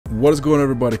What is going on,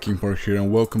 everybody? King Park here,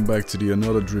 and welcome back to the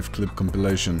another drift clip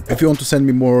compilation. If you want to send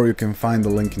me more, you can find the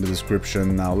link in the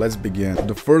description. Now let's begin.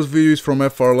 The first video is from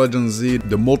FR Legend Z,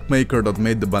 the mod maker that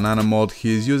made the banana mod.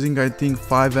 He is using, I think,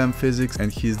 5M physics,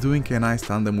 and he's doing a nice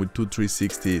tandem with two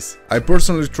 360s. I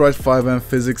personally tried 5M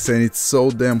physics, and it's so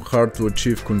damn hard to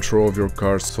achieve control of your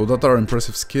cars, so that are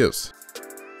impressive skills.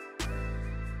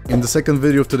 In the second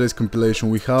video of today's compilation,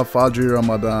 we have Ajay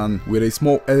Ramadan with a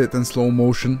small edit and slow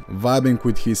motion, vibing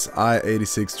with his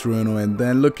i86 Trueno, and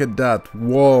then look at that,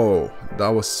 whoa, that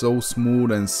was so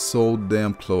smooth and so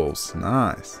damn close,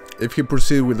 nice. If he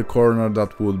proceeded with the corner,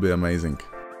 that would be amazing.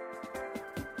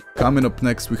 Coming up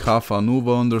next, we have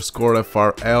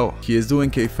Anuva_FRL. He is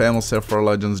doing a famous FR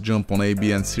Legends jump on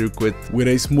ABN circuit with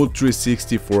a smooth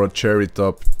 360 for a cherry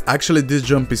top. Actually, this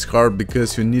jump is hard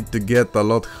because you need to get a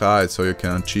lot high so you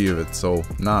can achieve it, so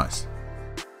nice.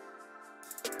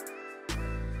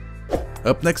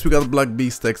 Up next, we got Black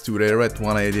Beast X with a red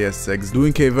 180SX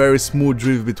doing a very smooth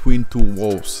drift between two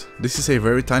walls. This is a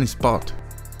very tiny spot.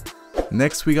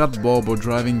 Next we got Bobo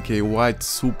driving a white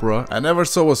Supra. I never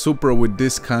saw a Supra with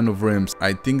this kind of rims.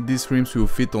 I think these rims will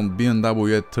fit on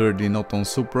BMW 30, not on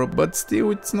Supra, but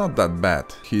still it's not that bad.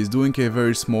 He is doing a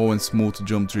very small and smooth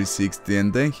jump 360,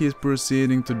 and then he is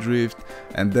proceeding to drift,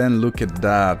 and then look at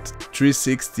that,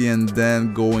 360 and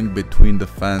then going between the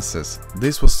fences.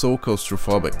 This was so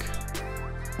claustrophobic.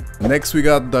 Next we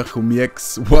got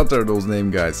Dahumiex. What are those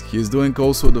names, guys? He is doing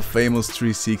also the famous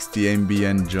 360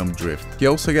 ambient jump drift. He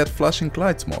also got flashing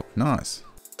lights mode, nice.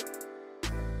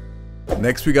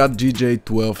 Next we got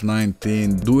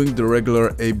GJ1219 doing the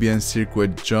regular ABN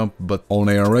circuit jump, but on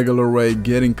a regular way,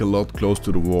 getting a lot close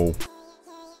to the wall.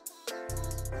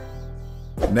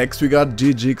 Next we got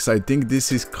GGX. I think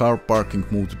this is car parking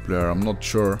multiplayer, I'm not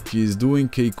sure. He is doing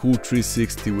a cool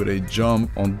 360 with a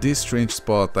jump on this strange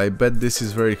spot. I bet this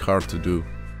is very hard to do.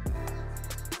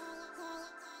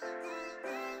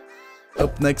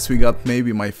 Up next we got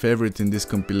maybe my favorite in this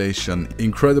compilation,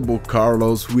 Incredible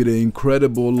Carlos with an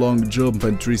incredible long jump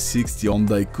and 360 on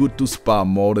the Ikutu Spa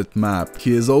modded map.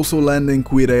 He is also landing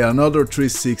with another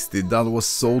 360, that was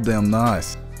so damn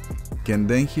nice. And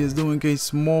then he is doing a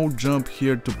small jump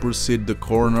here to proceed the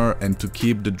corner and to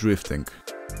keep the drifting.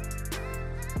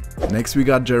 Next we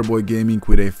got Jerboy Gaming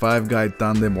with a 5-guy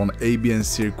tandem on ABN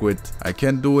circuit. I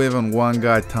can't do even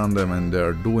 1-guy tandem and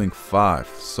they're doing 5,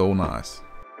 so nice.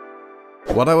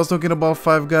 What I was talking about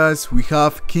 5 guys, we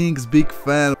have King's Big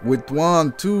Fan with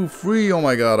 1, 2, 3, oh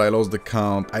my god, I lost the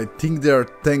count. I think there are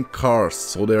 10 cars,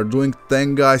 so they're doing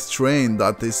 10 guys train.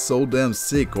 That is so damn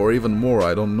sick, or even more,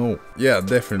 I don't know. Yeah,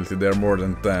 definitely there are more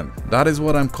than 10. That is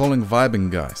what I'm calling vibing,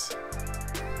 guys.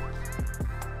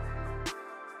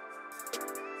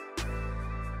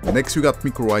 Next we got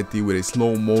Micro IT with a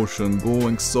slow motion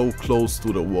going so close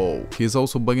to the wall. He's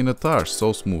also bugging the tires,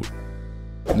 so smooth.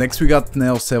 Next we got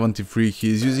Neo73,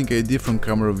 he is using a different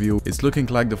camera view, it's looking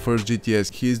like the first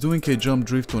GTS, he is doing a jump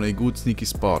drift on a good sneaky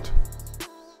spot.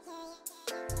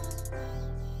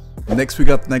 Next we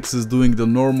got Nexus doing the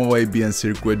normal ABN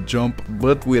circuit jump,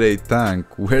 but with a tank.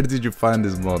 Where did you find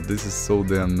this mod? This is so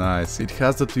damn nice. It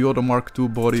has the Toyota Mark II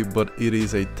body, but it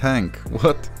is a tank.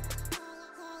 What?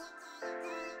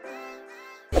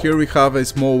 Here we have a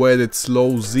small edit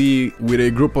slow Z with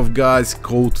a group of guys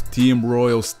called Team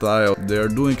Royal Style. They are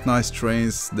doing nice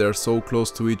trains, they're so close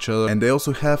to each other, and they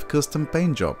also have custom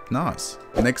paint job, nice.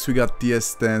 Next we got TS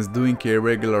Stance doing a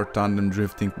regular tandem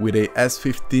drifting with a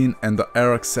S15 and the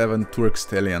RX-7 Turk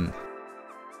Stallion.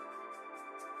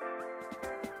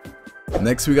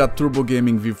 Next we got Turbo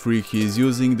Gaming V3, he is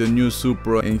using the new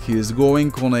Supra and he is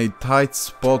going on a tight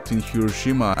spot in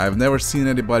Hiroshima. I've never seen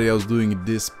anybody else doing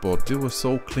this spot, it was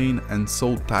so clean and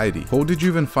so tidy. How did you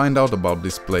even find out about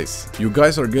this place? You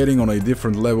guys are getting on a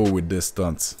different level with these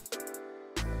stunts.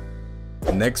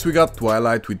 Next we got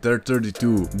Twilight with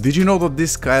R32. Did you know that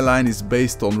this Skyline is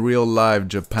based on real life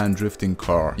Japan drifting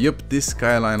car? Yep, this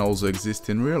Skyline also exists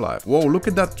in real life. Whoa, look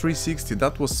at that 360,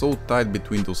 that was so tight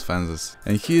between those fences.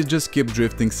 And he just kept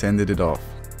drifting, sending it off.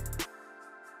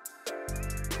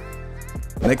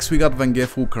 Next we got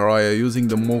Vangefu Karaya using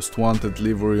the most wanted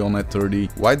livery on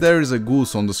A30. Why there is a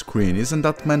goose on the screen? Isn't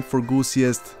that meant for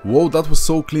goosiest? Whoa, that was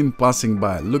so clean passing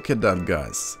by, look at that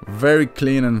guys. Very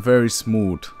clean and very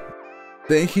smooth.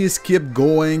 Then he kept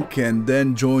going and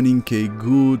then joining a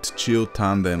good chill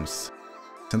tandems.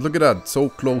 And look at that, so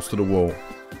close to the wall.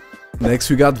 Next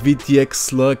we got VTX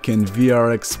Slug and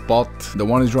VRX Spot. The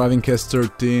one is driving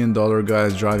S13, the other guy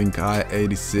is driving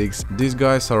I86. These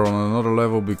guys are on another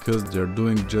level because they're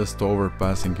doing just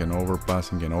overpassing and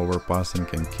overpassing and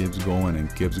overpassing and keeps going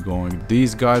and keeps going.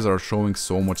 These guys are showing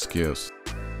so much skills.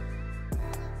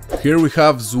 Here we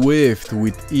have Zwift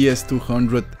with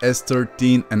ES200,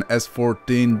 S13 and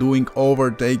S14 doing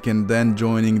overtake and then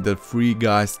joining the three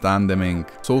guys tandeming.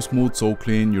 So smooth, so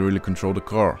clean, you really control the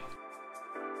car.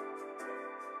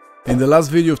 In the last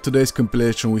video of today's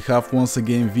compilation we have once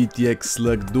again VTX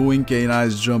Slug doing a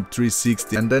nice jump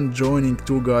 360 and then joining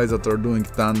two guys that are doing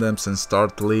tandems and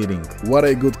start leading. What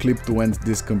a good clip to end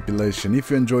this compilation.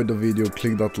 If you enjoyed the video,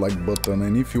 click that like button,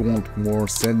 and if you want more,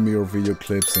 send me your video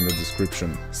clips in the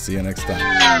description. See you next time.